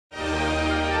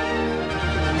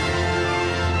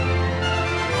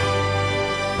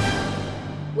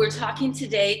We're talking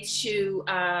today to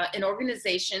an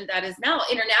organization that is now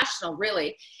international,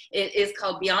 really. It is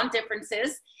called Beyond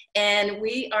Differences. And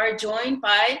we are joined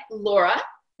by Laura,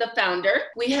 the founder.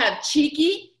 We have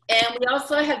Cheeky, and we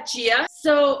also have Gia.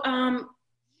 So,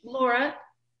 Laura,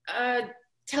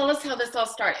 tell us how this all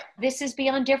started. This is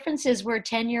Beyond Differences. We're a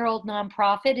 10-year-old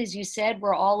nonprofit. As you said,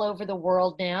 we're all over the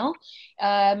world now.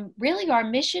 Really, our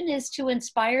mission is to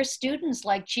inspire students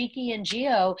like Cheeky and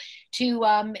Gio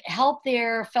to help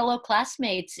their fellow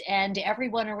classmates and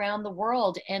everyone around the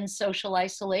world end social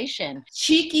isolation.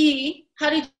 Cheeky, how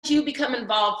did you become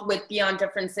involved with Beyond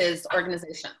Differences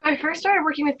organization? I first started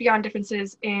working with Beyond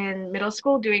Differences in middle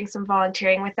school, doing some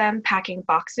volunteering with them, packing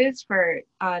boxes for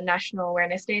national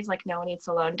awareness days like No One Eats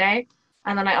Alone Day.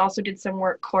 And then I also did some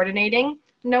work coordinating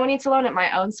No One Eats Alone at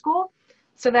my own school.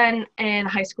 So then in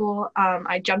high school,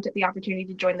 I jumped at the opportunity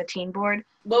to join the teen board.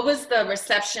 What was the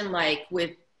reception like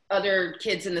with other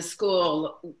kids in the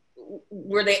school?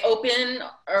 Were they open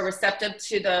or receptive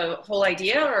to the whole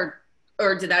idea,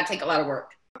 or did that take a lot of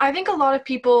work? I think a lot of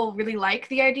people really like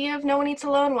the idea of No One Eats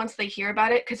Alone once they hear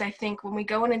about it, because I think when we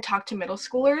go in and talk to middle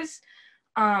schoolers,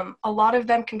 a lot of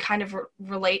them can kind of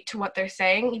relate to what they're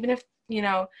saying, even if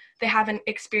they haven't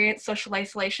experienced social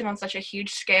isolation on such a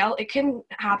huge scale. It can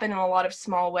happen in a lot of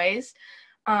small ways.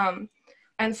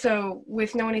 And so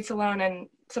with No One Eats Alone and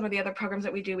some of the other programs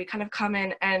that we do, we kind of come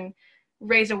in and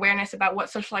raise awareness about what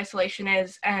social isolation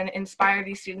is and inspire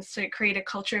these students to create a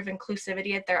culture of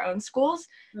inclusivity at their own schools.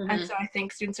 Mm-hmm. And so I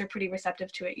think students are pretty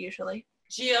receptive to it usually.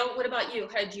 Gio, what about you?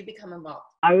 How did you become involved?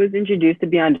 I was introduced to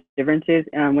Beyond Differences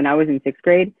when I was in 6th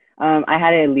grade. I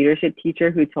had a leadership teacher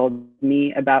who told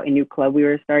me about a new club we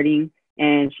were starting,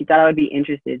 and she thought I would be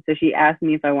interested. So she asked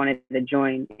me if I wanted to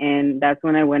join, and that's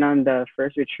when I went on the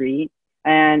first retreat.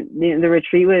 And the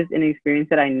retreat was an experience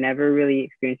that I never really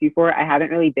experienced before. I haven't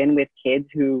really been with kids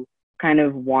who kind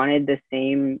of wanted the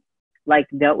same,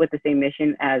 dealt with the same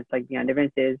mission as Beyond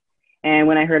Differences. And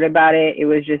when I heard about it, it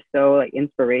was just so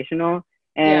inspirational.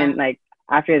 And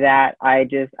after that, I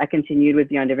continued with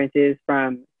Beyond Differences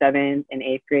from 7th and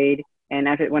 8th grade. And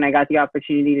when I got the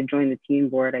opportunity to join the teen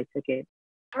board, I took it.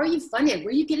 How are you funded? Where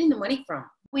are you getting the money from?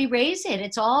 We raise it.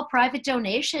 It's all private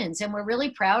donations, and we're really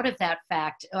proud of that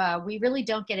fact. We really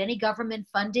don't get any government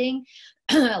funding.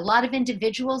 A lot of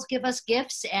individuals give us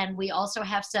gifts, and we also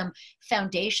have some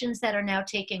foundations that are now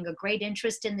taking a great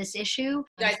interest in this issue. You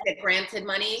guys get granted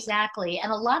money? Exactly.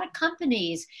 And a lot of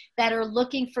companies that are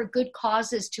looking for good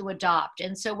causes to adopt.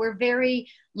 And so we're very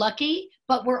lucky,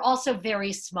 but we're also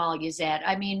very small, Uzette.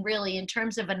 I mean, really, in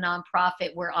terms of a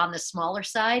nonprofit, we're on the smaller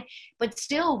side, but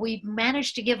still we've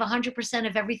managed to give 100%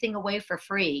 of everything away for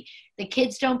free. The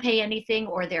kids don't pay anything,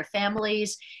 or their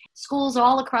families. Schools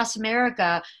all across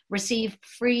America receive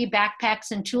free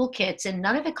backpacks and toolkits, and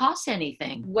none of it costs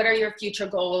anything. What are your future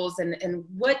goals, and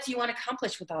what do you want to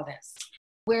accomplish with all this?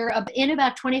 We're in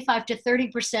about 25 to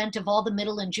 30% of all the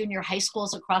middle and junior high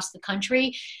schools across the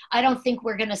country. I don't think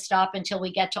we're going to stop until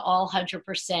we get to all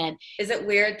 100%. Is it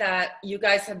weird that you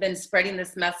guys have been spreading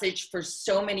this message for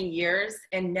so many years,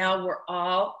 and now we're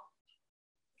all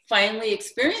finally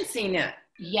experiencing it?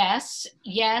 Yes,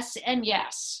 yes, and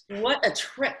yes. What a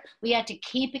trip. We had to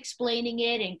keep explaining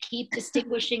it and keep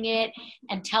distinguishing it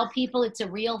and tell people it's a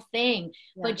real thing.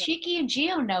 Yeah, but Cheeky and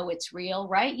Gio know it's real,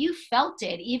 right? You felt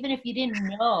it, even if you didn't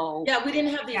know. Yeah, we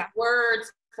didn't have these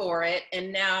words for it,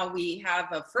 and now we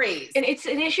have a phrase. And it's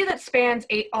an issue that spans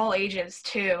all ages,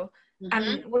 too. Mm-hmm.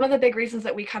 And one of the big reasons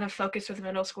that we kind of focus with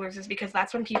middle schoolers is because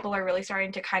that's when people are really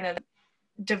starting to kind of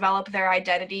develop their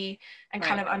identity and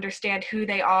kind of understand who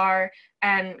they are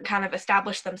and kind of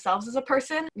establish themselves as a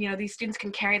person. These students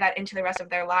can carry that into the rest of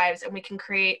their lives, and we can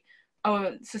create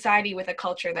a society with a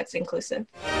culture that's inclusive.